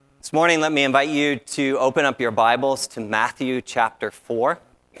This morning, let me invite you to open up your Bibles to Matthew chapter 4.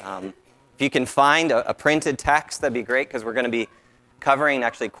 If you can find a printed text, that'd be great, because we're going to be covering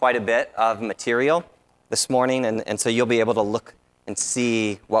actually quite a bit of material this morning, and so you'll be able to look and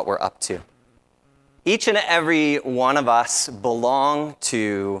see what we're up to. Each and every one of us belong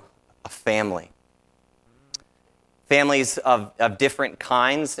to a family. Families of different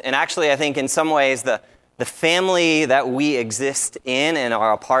kinds, and actually I think in some ways the family that we exist in and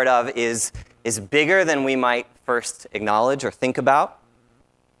are a part of is bigger than we might first acknowledge or think about.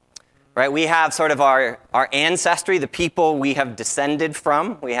 Right? We have sort of our ancestry, the people we have descended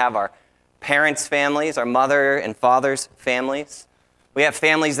from. We have our parents' families, our mother and father's families. We have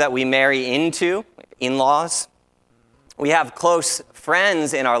families that we marry into, in-laws. We have close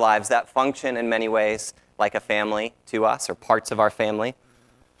friends in our lives that function in many ways like a family to us, or parts of our family.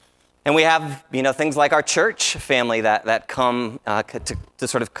 And we have, things like our church family that come to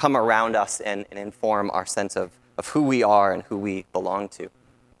sort of come around us and inform our sense of who we are and who we belong to.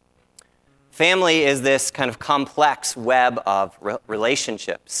 Family is this kind of complex web of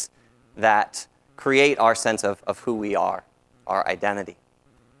relationships that create our sense of who we are, our identity.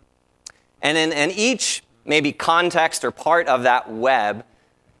 And in each maybe context or part of that web,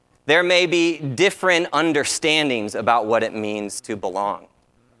 there may be different understandings about what it means to belong.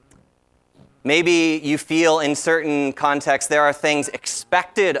 Maybe you feel in certain contexts there are things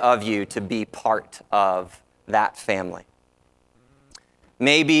expected of you to be part of that family.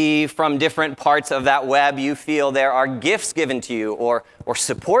 Maybe from different parts of that web you feel there are gifts given to you or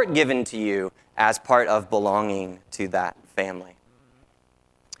support given to you as part of belonging to that family.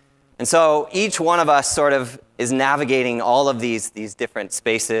 And so each one of us sort of is navigating all of these different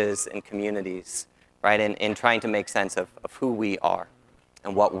spaces and communities, right, in trying to make sense of who we are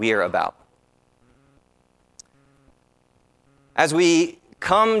and what we're about. As we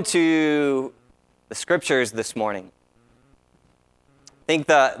come to the scriptures this morning, I think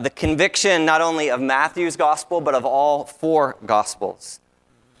the conviction not only of Matthew's gospel, but of all four gospels,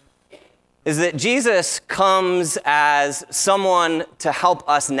 is that Jesus comes as someone to help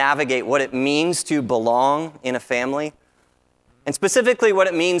us navigate what it means to belong in a family, and specifically what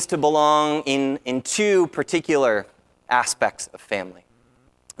it means to belong in two particular aspects of family.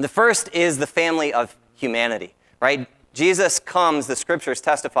 The first is the family of humanity, right? Jesus comes, the scriptures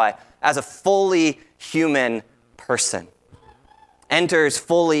testify, as a fully human person, enters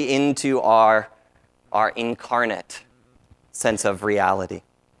fully into our incarnate sense of reality.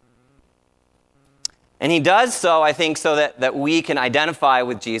 And he does so, I think, so that we can identify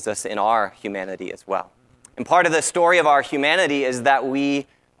with Jesus in our humanity as well. And part of the story of our humanity is that we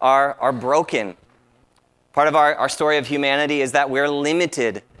are broken. Part of our story of humanity is that we're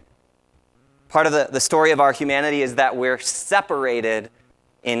limited. Part of the story of our humanity is that we're separated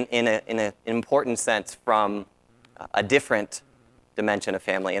in an important sense from a different dimension of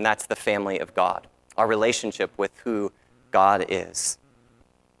family, and that's the family of God, our relationship with who God is.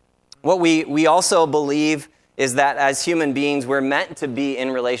 What we also believe is that as human beings, we're meant to be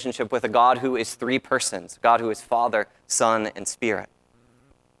in relationship with a God who is three persons, God who is Father, Son, and Spirit.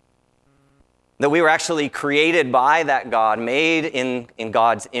 That we were actually created by that God, made in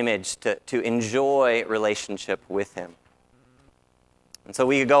God's image to enjoy relationship with him. And so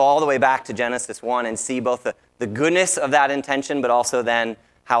we could go all the way back to Genesis 1 and see both the goodness of that intention, but also then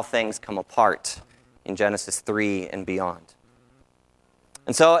how things come apart in Genesis 3 and beyond.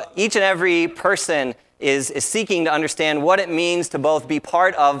 And so each and every person is seeking to understand what it means to both be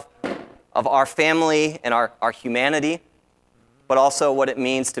part of our family and our humanity, but also what it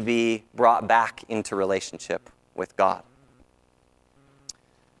means to be brought back into relationship with God.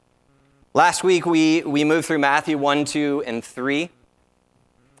 Last week, we moved through Matthew 1, 2, and 3.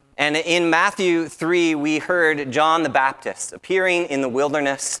 And in Matthew 3, we heard John the Baptist appearing in the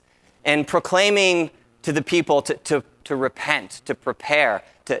wilderness and proclaiming to the people to repent, to prepare,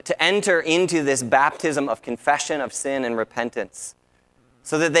 to enter into this baptism of confession of sin and repentance,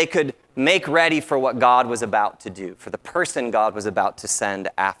 so that they could make ready for what God was about to do, for the person God was about to send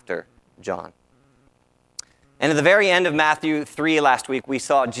after John. And at the very end of Matthew 3 last week, we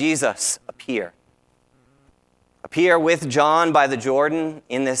saw Jesus appear with John by the Jordan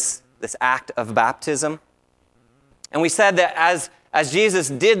in this act of baptism. And we said that as Jesus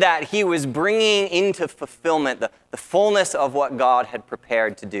did that, he was bringing into fulfillment the fullness of what God had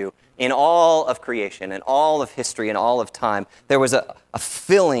prepared to do in all of creation, in all of history, in all of time. There was a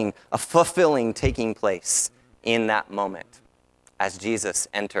fulfilling taking place in that moment as Jesus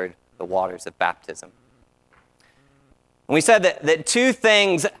entered the waters of baptism. And we said that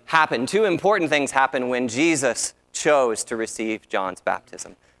two important things happened when Jesus chose to receive John's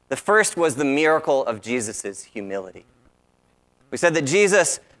baptism. The first was the miracle of Jesus' humility. We said that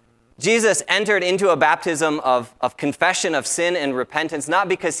Jesus entered into a baptism of confession of sin and repentance, not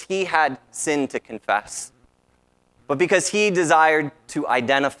because he had sin to confess, but because he desired to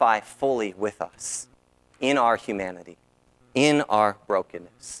identify fully with us in our humanity, in our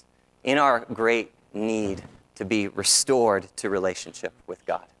brokenness, in our great need to be restored to relationship with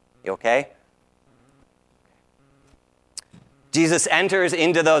God. You okay? Jesus enters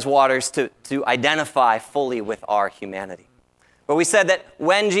into those waters to identify fully with our humanity. But we said that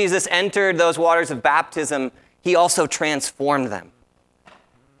when Jesus entered those waters of baptism, he also transformed them.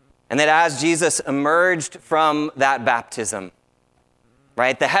 And that as Jesus emerged from that baptism,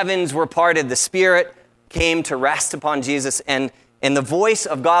 right, the heavens were parted, the Spirit came to rest upon Jesus, and the voice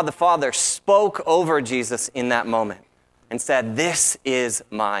of God the Father spoke over Jesus in that moment and said, "This is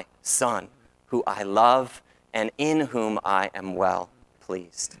my Son, who I love and in whom I am well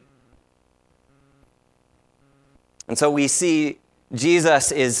pleased." And so we see Jesus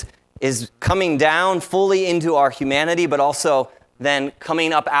is coming down fully into our humanity, but also then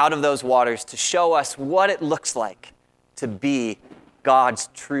coming up out of those waters to show us what it looks like to be God's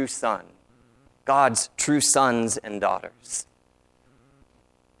true Son, God's true sons and daughters,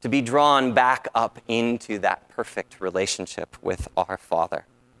 to be drawn back up into that perfect relationship with our Father.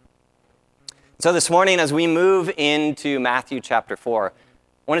 So this morning, as we move into Matthew chapter 4, I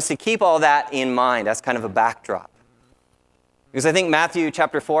want us to keep all that in mind as kind of a backdrop. Because I think Matthew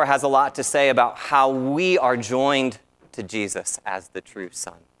chapter 4 has a lot to say about how we are joined to Jesus as the true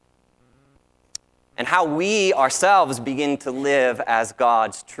Son. And how we ourselves begin to live as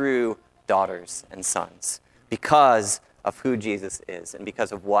God's true daughters and sons because of who Jesus is and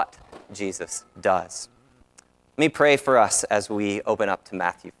because of what Jesus does. Let me pray for us as we open up to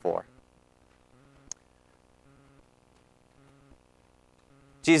Matthew 4.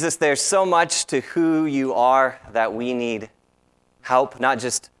 Jesus, there's so much to who you are that we need help, not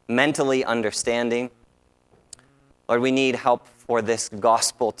just mentally understanding. Lord, we need help for this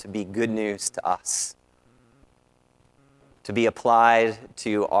gospel to be good news to us, to be applied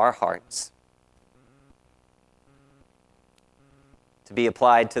to our hearts, to be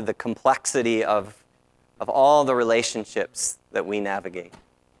applied to the complexity of all the relationships that we navigate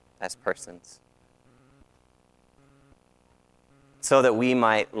as persons, so that we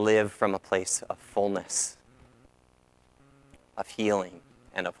might live from a place of fullness, of healing,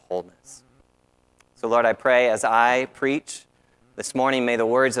 and of wholeness. So Lord, I pray as I preach this morning, may the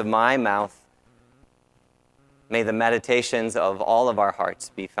words of my mouth, may the meditations of all of our hearts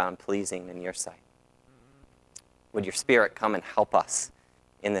be found pleasing in your sight. Would your Spirit come and help us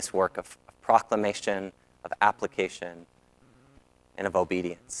in this work of proclamation, of application, and of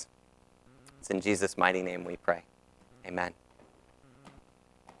obedience. It's in Jesus' mighty name we pray. Amen.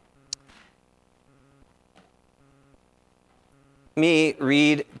 Let me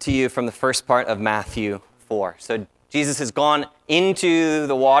read to you from the first part of Matthew 4. So Jesus has gone into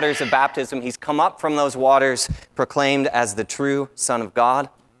the waters of baptism. He's come up from those waters, proclaimed as the true Son of God.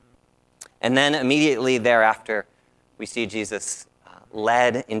 And then immediately thereafter, we see Jesus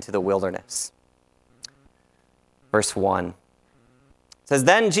led into the wilderness. Verse 1. It says,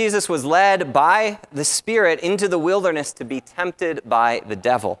 "Then Jesus was led by the Spirit into the wilderness to be tempted by the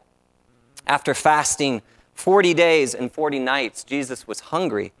devil. After fasting 40 days and 40 nights, Jesus was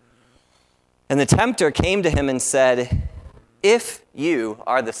hungry. And the tempter came to him and said, 'If you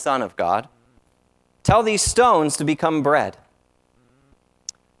are the Son of God, tell these stones to become bread.'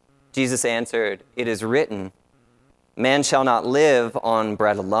 Jesus answered, 'It is written, man shall not live on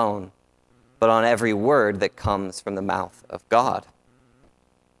bread alone, but on every word that comes from the mouth of God.'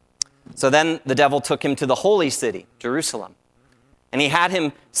 So then the devil took him to the holy city, Jerusalem. And he had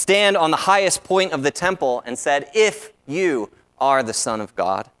him stand on the highest point of the temple and said, 'If you are the Son of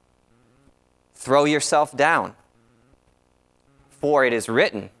God, throw yourself down. For it is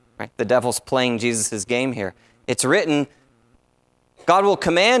written,'" right? The devil's playing Jesus' game here. "It's written, God will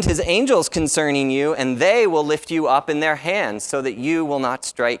command his angels concerning you, and they will lift you up in their hands so that you will not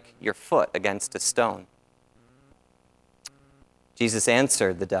strike your foot against a stone." Jesus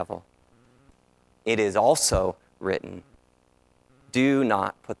answered the devil, "It is also written, do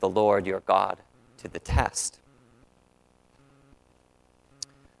not put the Lord your God to the test."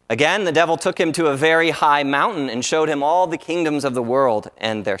 Again, the devil took him to a very high mountain and showed him all the kingdoms of the world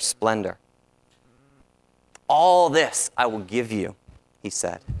and their splendor. "All this I will give you," he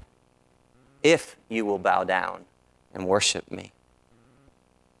said, "if you will bow down and worship me."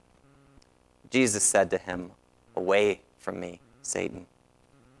 Jesus said to him, "Away from me, Satan.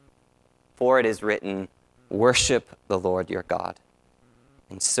 For it is written, worship the Lord your God,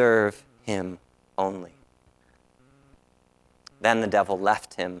 and serve him only. Then the devil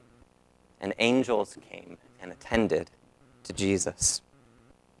left him, and angels came and attended to Jesus.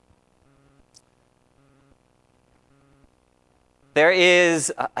 There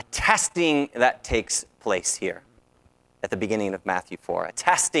is a testing that takes place here at the beginning of Matthew 4. A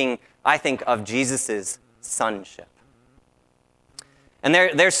testing, I think, of Jesus' sonship. And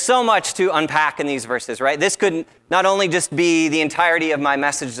there's so much to unpack in these verses, right? This could not only just be the entirety of my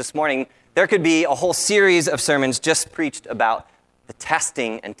message this morning, there could be a whole series of sermons just preached about the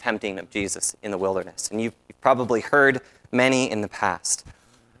testing and tempting of Jesus in the wilderness. And you've probably heard many in the past.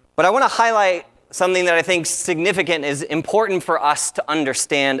 But I want to highlight something that I think significant is important for us to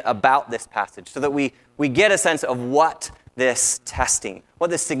understand about this passage so that we get a sense of what this testing, what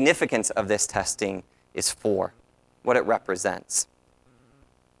the significance of this testing is for, what it represents.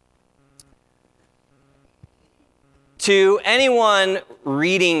 To anyone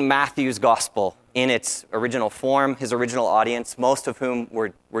reading Matthew's gospel in its original form, his original audience, most of whom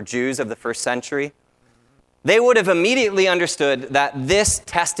were Jews of the first century, they would have immediately understood that this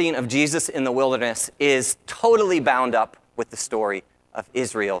testing of Jesus in the wilderness is totally bound up with the story of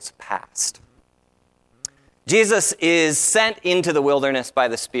Israel's past. Jesus is sent into the wilderness by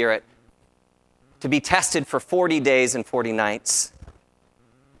the Spirit to be tested for 40 days and 40 nights.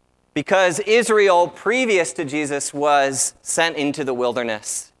 Because Israel, previous to Jesus, was sent into the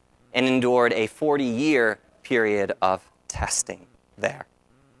wilderness and endured a 40-year period of testing there.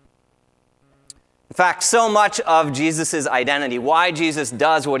 In fact, so much of Jesus' identity, why Jesus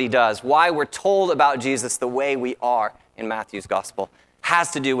does what he does, why we're told about Jesus the way we are in Matthew's gospel,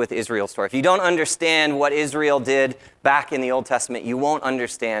 has to do with Israel's story. If you don't understand what Israel did back in the Old Testament, you won't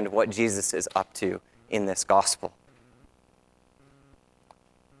understand what Jesus is up to in this gospel.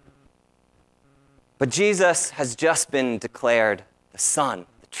 But Jesus has just been declared the Son,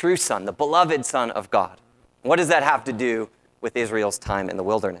 the true Son, the beloved Son of God. What does that have to do with Israel's time in the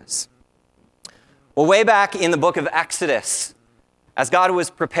wilderness? Well, way back in the book of Exodus, as God was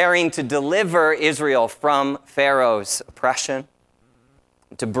preparing to deliver Israel from Pharaoh's oppression,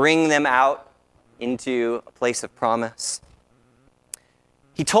 to bring them out into a place of promise,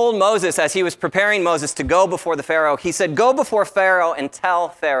 he told Moses, as he was preparing Moses to go before the Pharaoh, he said, "Go before Pharaoh and tell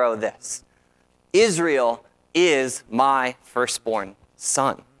Pharaoh this: Israel is my firstborn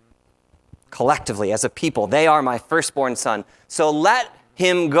son. Collectively, as a people, they are my firstborn son. So let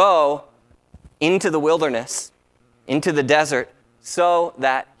him go into the wilderness, into the desert, so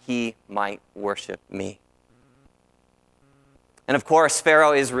that he might worship me." And of course,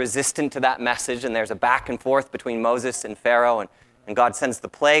 Pharaoh is resistant to that message, and there's a back and forth between Moses and Pharaoh, and God sends the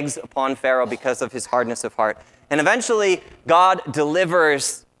plagues upon Pharaoh because of his hardness of heart. And eventually, God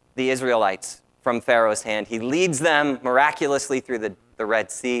delivers the Israelites from Pharaoh's hand. He leads them miraculously through the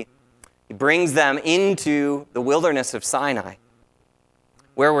Red Sea. He brings them into the wilderness of Sinai,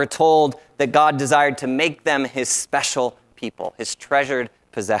 where we're told that God desired to make them his special people, his treasured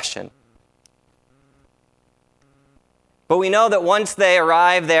possession. But we know that once they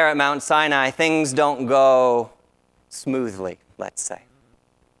arrive there at Mount Sinai, things don't go smoothly, let's say.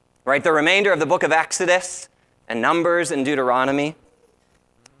 Right? The remainder of the book of Exodus and Numbers and Deuteronomy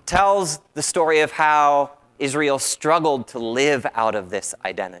tells the story of how Israel struggled to live out of this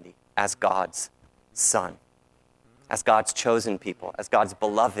identity as God's son, as God's chosen people, as God's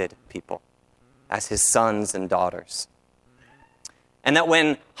beloved people, as his sons and daughters. And that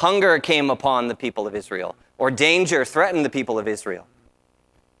when hunger came upon the people of Israel, or danger threatened the people of Israel,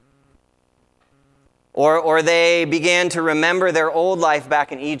 or they began to remember their old life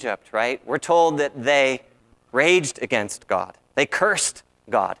back in Egypt, right? We're told that they raged against God. They cursed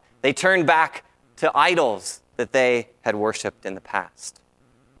God. They turned back to idols that they had worshipped in the past.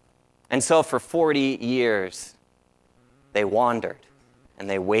 And so for 40 years, they wandered and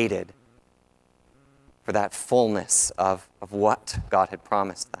they waited for that fullness of what God had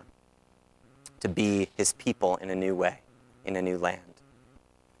promised them, to be his people in a new way, in a new land.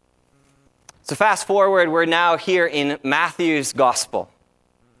 So fast forward, we're now here in Matthew's gospel.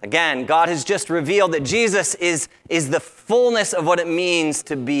 Again, God has just revealed that Jesus is the fullness of what it means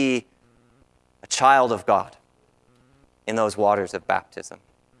to be a child of God in those waters of baptism.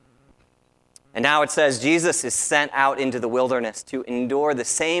 And now it says Jesus is sent out into the wilderness to endure the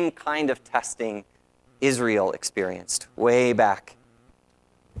same kind of testing Israel experienced way back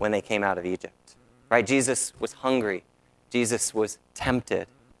when they came out of Egypt. Right? Jesus was hungry. Jesus was tempted.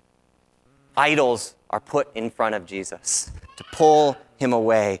 Idols are put in front of Jesus to pull him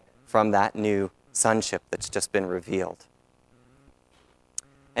away from that new sonship that's just been revealed.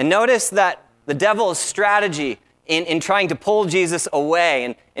 And notice that the devil's strategy in trying to pull Jesus away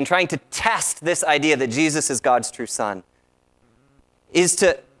and in trying to test this idea that Jesus is God's true son is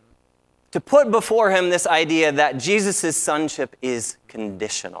to put before him this idea that Jesus' sonship is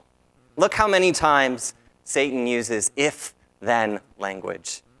conditional. Look how many times Satan uses if-then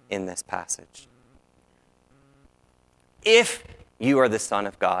language in this passage. If you are the Son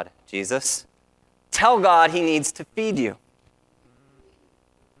of God, Jesus, tell God he needs to feed you.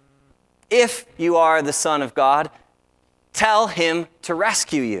 If you are the Son of God, tell him to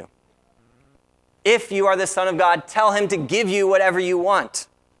rescue you. If you are the Son of God, tell him to give you whatever you want.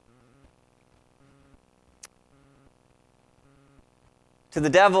 To the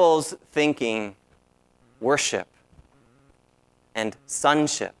devil's thinking, worship and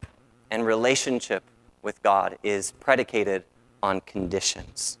sonship and relationship with God is predicated on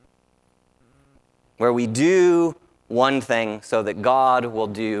conditions, where we do one thing so that God will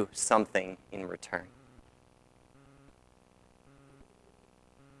do something in return.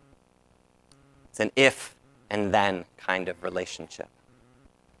 It's an if and then kind of relationship.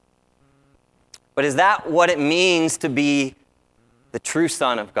 But is that what it means to be the true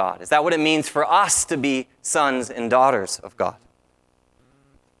Son of God? Is that what it means for us to be sons and daughters of God?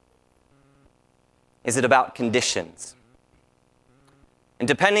 Is it about conditions? And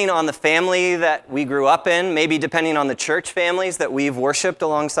depending on the family that we grew up in, maybe depending on the church families that we've worshiped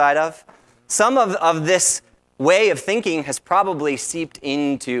alongside of, some of this way of thinking has probably seeped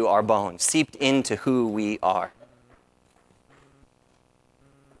into our bones, seeped into who we are.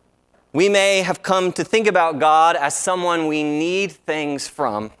 We may have come to think about God as someone we need things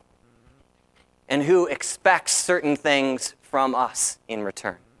from and who expects certain things from us in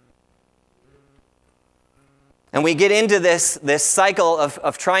return. And we get into this cycle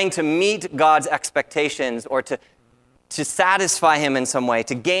of trying to meet God's expectations or to satisfy him in some way,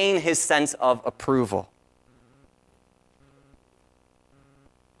 to gain his sense of approval.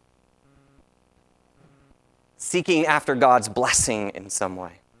 Seeking after God's blessing in some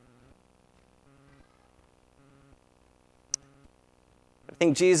way. I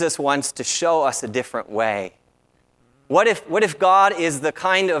think Jesus wants to show us a different way. What if God is the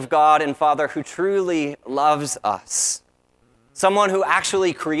kind of God and Father who truly loves us? Someone who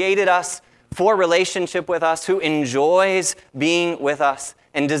actually created us for relationship with us, who enjoys being with us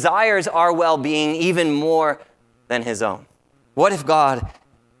and desires our well-being even more than his own. What if God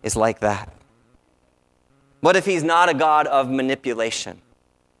is like that? What if he's not a God of manipulation?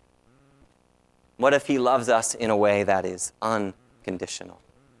 What if he loves us in a way that is unconditional?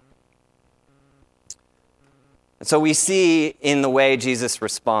 And so we see in the way Jesus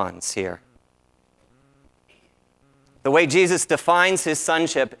responds here. The way Jesus defines his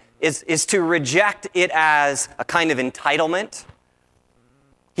sonship is to reject it as a kind of entitlement.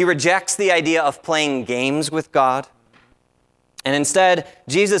 He rejects the idea of playing games with God. And instead,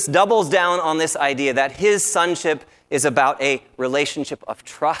 Jesus doubles down on this idea that his sonship is about a relationship of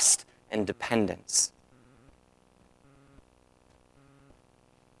trust and dependence.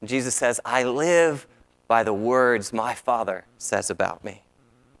 Jesus says, I live by the words my Father says about me.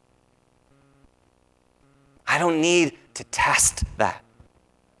 I don't need to test that.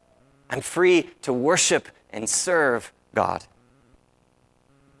 I'm free to worship and serve God.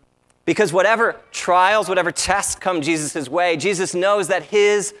 Because whatever trials, whatever tests come Jesus' way, Jesus knows that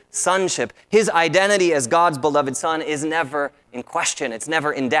his sonship, his identity as God's beloved Son is never in question. It's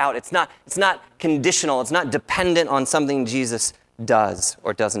never in doubt. It's not conditional. It's not dependent on something Jesus does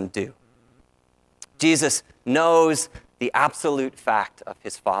or doesn't do. Jesus knows the absolute fact of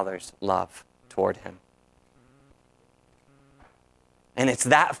his Father's love toward him. And it's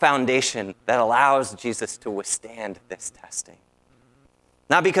that foundation that allows Jesus to withstand this testing.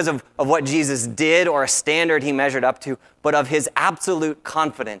 Not because of what Jesus did or a standard he measured up to, but of his absolute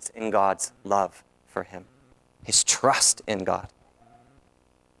confidence in God's love for him, his trust in God.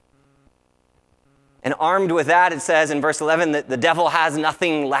 And armed with that, it says in verse 11 that the devil has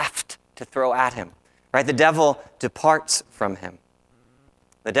nothing left to throw at him. Right? The devil departs from him.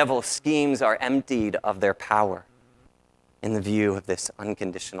 The devil's schemes are emptied of their power in the view of this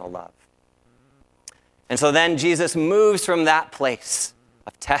unconditional love. And so then Jesus moves from that place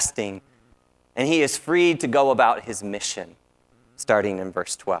of testing, and he is freed to go about his mission, starting in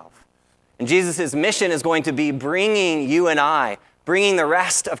verse 12. And Jesus' mission is going to be bringing you and I, bringing the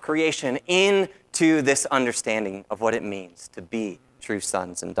rest of creation into this understanding of what it means to be true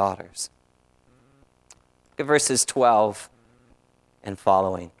sons and daughters. Look at verses 12 and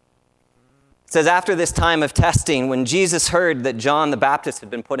following. It says, after this time of testing, when Jesus heard that John the Baptist had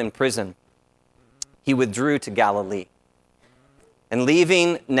been put in prison, he withdrew to Galilee. And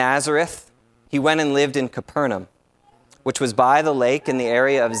leaving Nazareth, he went and lived in Capernaum, which was by the lake in the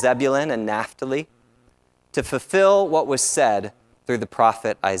area of Zebulun and Naphtali, to fulfill what was said through the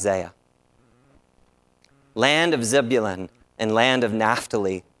prophet Isaiah. Land of Zebulun and land of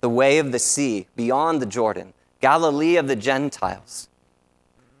Naphtali, the way of the sea, beyond the Jordan, Galilee of the Gentiles.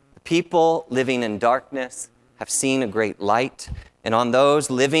 The people living in darkness have seen a great light, and on those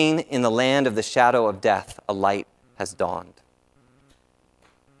living in the land of the shadow of death, a light has dawned.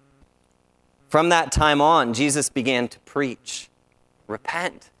 From that time on, Jesus began to preach,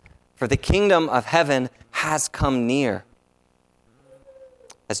 "Repent, for the kingdom of heaven has come near."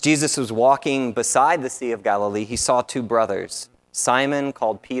 As Jesus was walking beside the Sea of Galilee, he saw two brothers, Simon,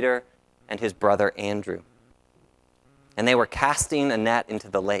 called Peter, and his brother Andrew. And they were casting a net into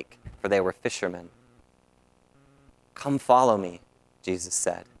the lake, for they were fishermen. "Come follow me," Jesus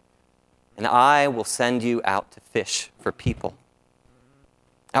said, "and I will send you out to fish for people."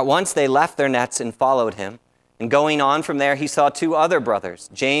 At once they left their nets and followed him. And going on from there, he saw two other brothers,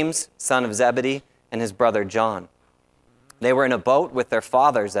 James, son of Zebedee, and his brother John. They were in a boat with their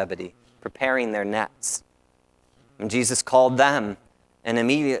father Zebedee, preparing their nets. And Jesus called them, and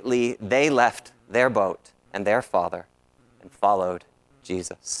immediately they left their boat and their father and followed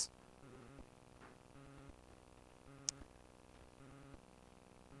Jesus.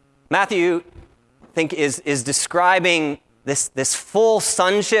 Matthew, I think, is describing this full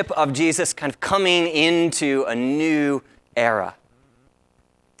sonship of Jesus kind of coming into a new era.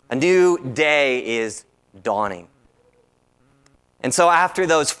 A new day is dawning. And so after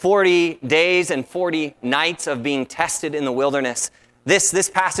those 40 days and 40 nights of being tested in the wilderness, this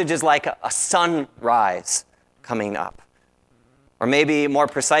passage is like a sunrise coming up. Or maybe more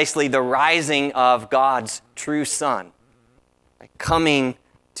precisely, the rising of God's true Son, like coming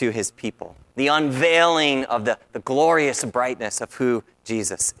to his people. The unveiling of the glorious brightness of who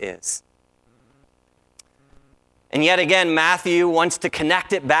Jesus is. And yet again, Matthew wants to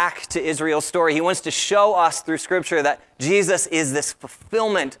connect it back to Israel's story. He wants to show us through Scripture that Jesus is this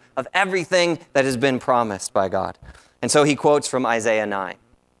fulfillment of everything that has been promised by God. And so he quotes from Isaiah 9.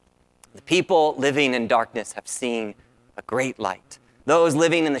 "The people living in darkness have seen a great light. Those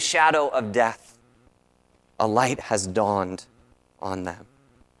living in the shadow of death, a light has dawned on them."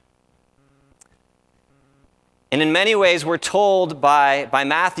 And in many ways, we're told by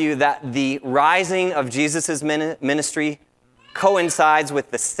Matthew that the rising of Jesus' ministry coincides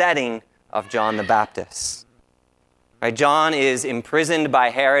with the setting of John the Baptist. Right? John is imprisoned by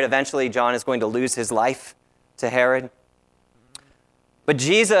Herod. Eventually, John is going to lose his life to Herod. But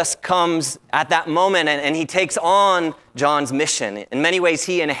Jesus comes at that moment, and he takes on John's mission. In many ways,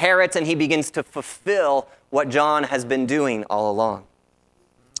 he inherits and he begins to fulfill what John has been doing all along.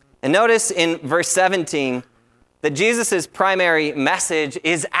 And notice in verse 17, that Jesus' primary message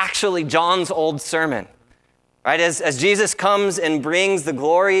is actually John's old sermon. Right? As Jesus comes and brings the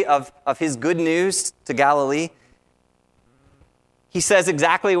glory of his good news to Galilee, he says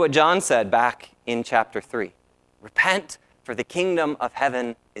exactly what John said back in chapter 3. "Repent, for the kingdom of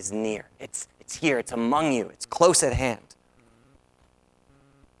heaven is near." It's here, it's among you, it's close at hand.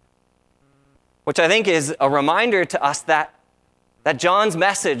 Which I think is a reminder to us that John's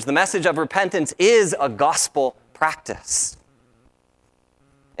message, the message of repentance, is a gospel practice.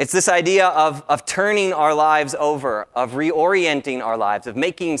 It's this idea of turning our lives over, of reorienting our lives, of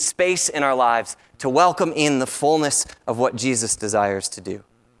making space in our lives to welcome in the fullness of what Jesus desires to do.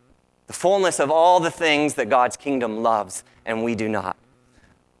 The fullness of all the things that God's kingdom loves and we do not.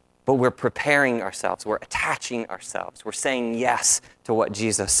 But we're preparing ourselves, we're attaching ourselves, we're saying yes to what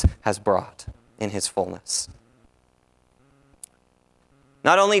Jesus has brought in his fullness.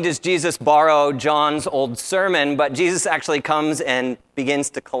 Not only does Jesus borrow John's old sermon, but Jesus actually comes and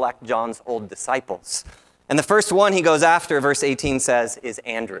begins to collect John's old disciples. And the first one he goes after, verse 18 says, is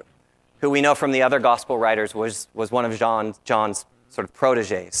Andrew, who we know from the other gospel writers was one of John's sort of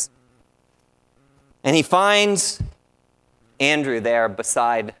proteges. And he finds Andrew there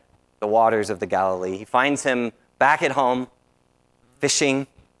beside the waters of the Galilee. He finds him back at home, fishing,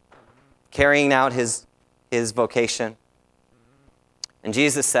 carrying out his vocation. And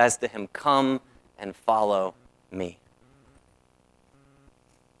Jesus says to him, "Come and follow me."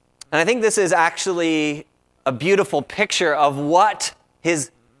 And I think this is actually a beautiful picture of what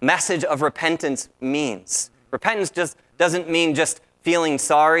his message of repentance means. Repentance just doesn't mean just feeling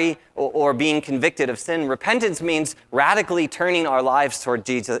sorry or being convicted of sin. Repentance means radically turning our lives toward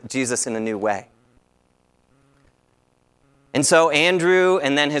Jesus in a new way. And so Andrew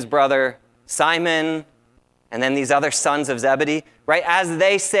and then his brother Simon and then these other sons of Zebedee, right, as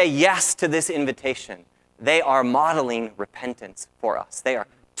they say yes to this invitation, they are modeling repentance for us. They are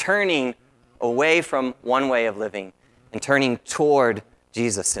turning away from one way of living and turning toward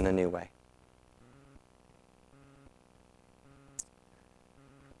Jesus in a new way.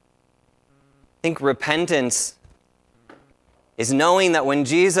 I think repentance is knowing that when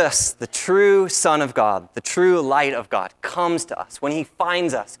Jesus, the true Son of God, the true light of God, comes to us, when he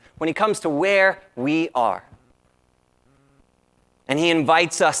finds us, when he comes to where we are, and he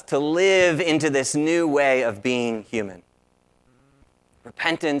invites us to live into this new way of being human.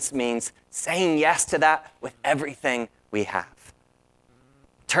 Repentance means saying yes to that with everything we have.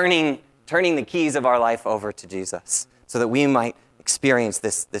 Turning the keys of our life over to Jesus so that we might experience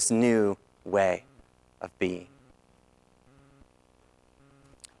this new way of being.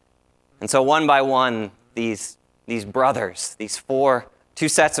 And so one by one, these brothers, two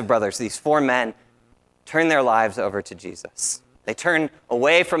sets of brothers, these four men, turn their lives over to Jesus. They turn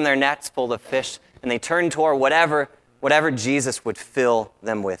away from their nets full of fish, and they turn toward whatever Jesus would fill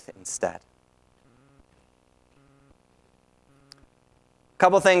them with instead. A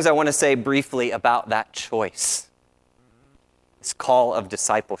couple things I want to say briefly about that choice, this call of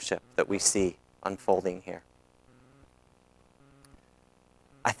discipleship that we see unfolding here.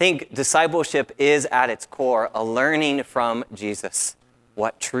 I think discipleship is at its core a learning from Jesus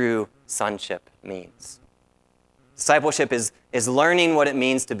what true sonship means. Discipleship is learning what it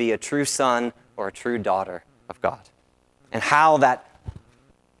means to be a true son or a true daughter of God, and how that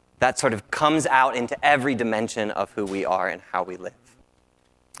sort of comes out into every dimension of who we are and how we live.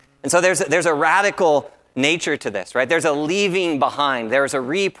 And so there's a radical nature to this, right? There's a leaving behind. There's a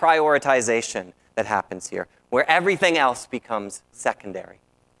reprioritization that happens here, where everything else becomes secondary,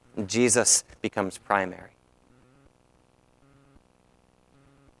 and Jesus becomes primary.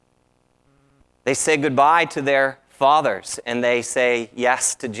 They say goodbye to their fathers, and they say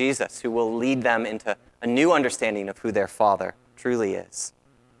yes to Jesus, who will lead them into a new understanding of who their Father truly is.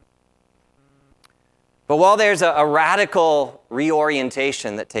 But while there's a radical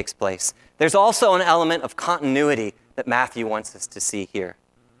reorientation that takes place, there's also an element of continuity that Matthew wants us to see here.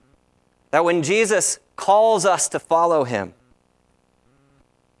 That when Jesus calls us to follow him,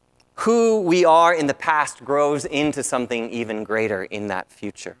 who we are in the past grows into something even greater in that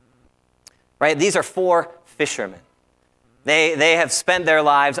future. Right? These are four fishermen. They have spent their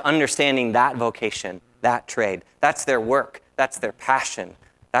lives understanding that vocation, that trade. That's their work. That's their passion.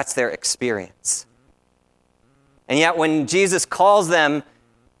 That's their experience. And yet when Jesus calls them,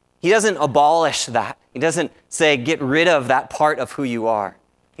 he doesn't abolish that. He doesn't say, get rid of that part of who you are.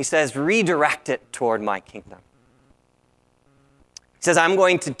 He says, redirect it toward my kingdom. He says, I'm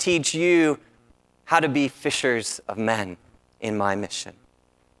going to teach you how to be fishers of men in my mission.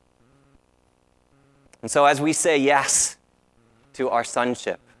 And so as we say yes to our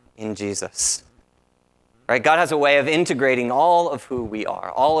sonship in Jesus, right, God has a way of integrating all of who we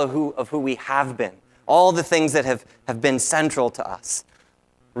are, all of who we have been, all the things that have been central to us,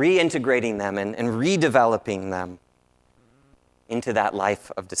 reintegrating them and redeveloping them into that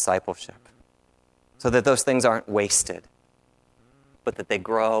life of discipleship so that those things aren't wasted, but that they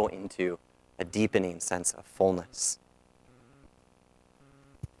grow into a deepening sense of fullness.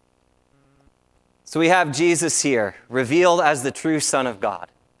 So we have Jesus here, revealed as the true Son of God,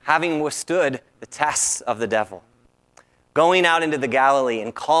 having withstood the tests of the devil, going out into the Galilee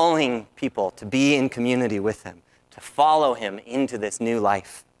and calling people to be in community with him, to follow him into this new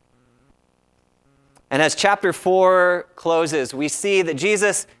life. And as chapter 4 closes, we see that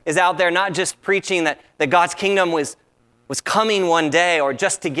Jesus is out there not just preaching that God's kingdom was coming one day or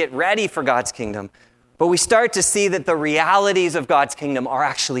just to get ready for God's kingdom, but we start to see that the realities of God's kingdom are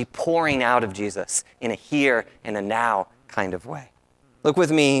actually pouring out of Jesus in a here and a now kind of way. Look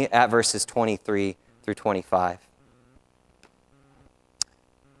with me at verses 23 through 25. It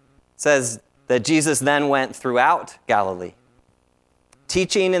says that Jesus then went throughout Galilee,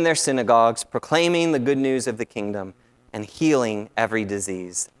 teaching in their synagogues, proclaiming the good news of the kingdom, and healing every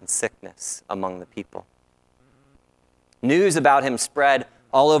disease and sickness among the people. News about him spread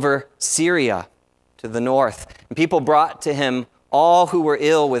all over Syria to the north, and people brought to him all who were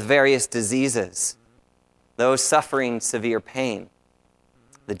ill with various diseases, those suffering severe pain,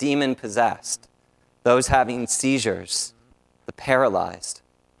 the demon-possessed, those having seizures, the paralyzed,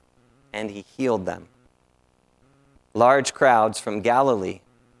 and he healed them. Large crowds from Galilee,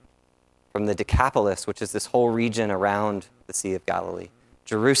 from the Decapolis, which is this whole region around the Sea of Galilee,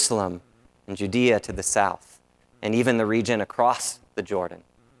 Jerusalem and Judea to the south, and even the region across the Jordan,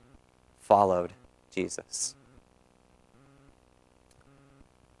 followed Jesus.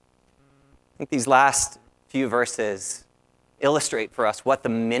 I think these last few verses illustrate for us what the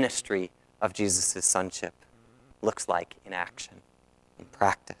ministry of Jesus' sonship looks like in action, in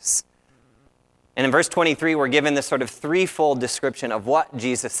practice. And in verse 23, we're given this sort of threefold description of what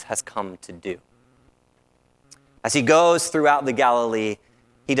Jesus has come to do. As he goes throughout the Galilee,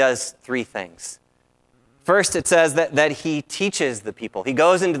 he does three things. First, it says that he teaches the people. He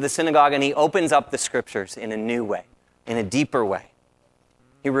goes into the synagogue and he opens up the scriptures in a new way, in a deeper way.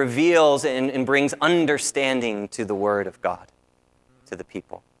 He reveals and brings understanding to the word of God, to the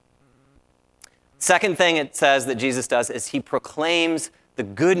people. Second thing it says that Jesus does is he proclaims the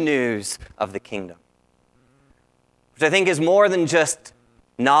good news of the kingdom, which I think is more than just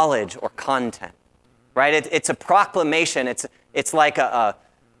knowledge or content, right? It's a proclamation. It's like a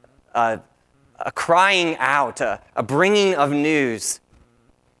crying out, a bringing of news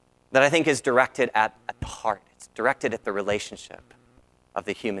that I think is directed at the heart. It's directed at the relationship of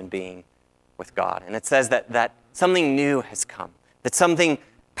the human being with God. And it says that something new has come, that something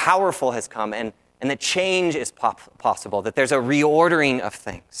powerful has come, and that change is possible, that there's a reordering of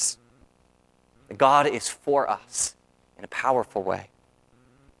things. That God is for us in a powerful way.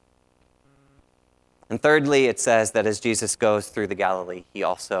 And thirdly, it says that as Jesus goes through the Galilee, he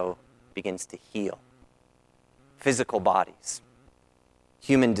also begins to heal physical bodies,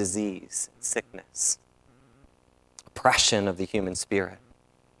 human disease, sickness, oppression of the human spirit.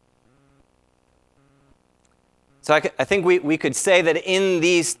 So I think we could say that in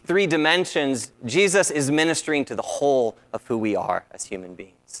these three dimensions, Jesus is ministering to the whole of who we are as human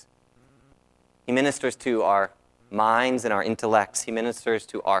beings. He ministers to our minds and our intellects. He ministers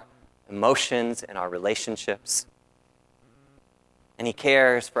to our emotions and our relationships. And he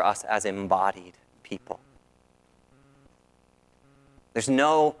cares for us as embodied people. There's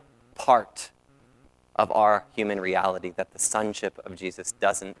no part of our human reality that the sonship of Jesus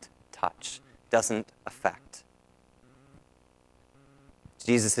doesn't touch, doesn't affect.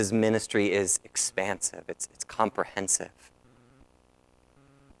 Jesus' ministry is expansive. It's comprehensive.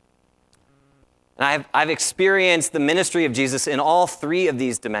 And I've experienced the ministry of Jesus in all three of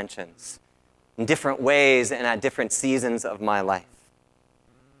these dimensions, in different ways and at different seasons of my life,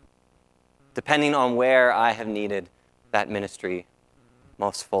 depending on where I have needed that ministry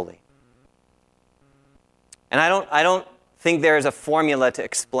most fully. And I don't think there is a formula to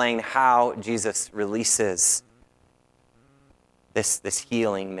explain how Jesus releases this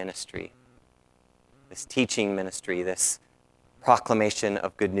healing ministry, this teaching ministry, this proclamation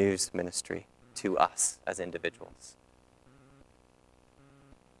of good news ministry to us as individuals.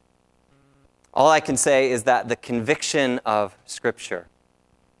 All I can say is that the conviction of Scripture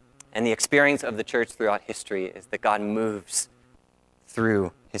and the experience of the church throughout history is that God moves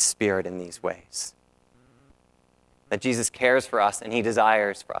through his Spirit in these ways. That Jesus cares for us and he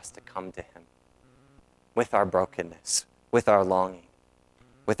desires for us to come to him with our brokenness, with our longing,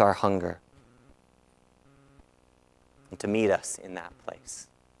 with our hunger, and to meet us in that place.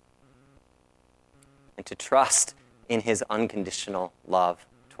 And to trust in his unconditional love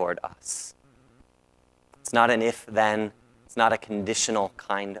toward us. It's not an if-then, it's not a conditional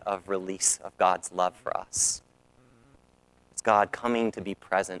kind of release of God's love for us. It's God coming to be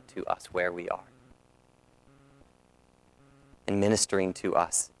present to us where we are and ministering to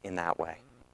us in that way.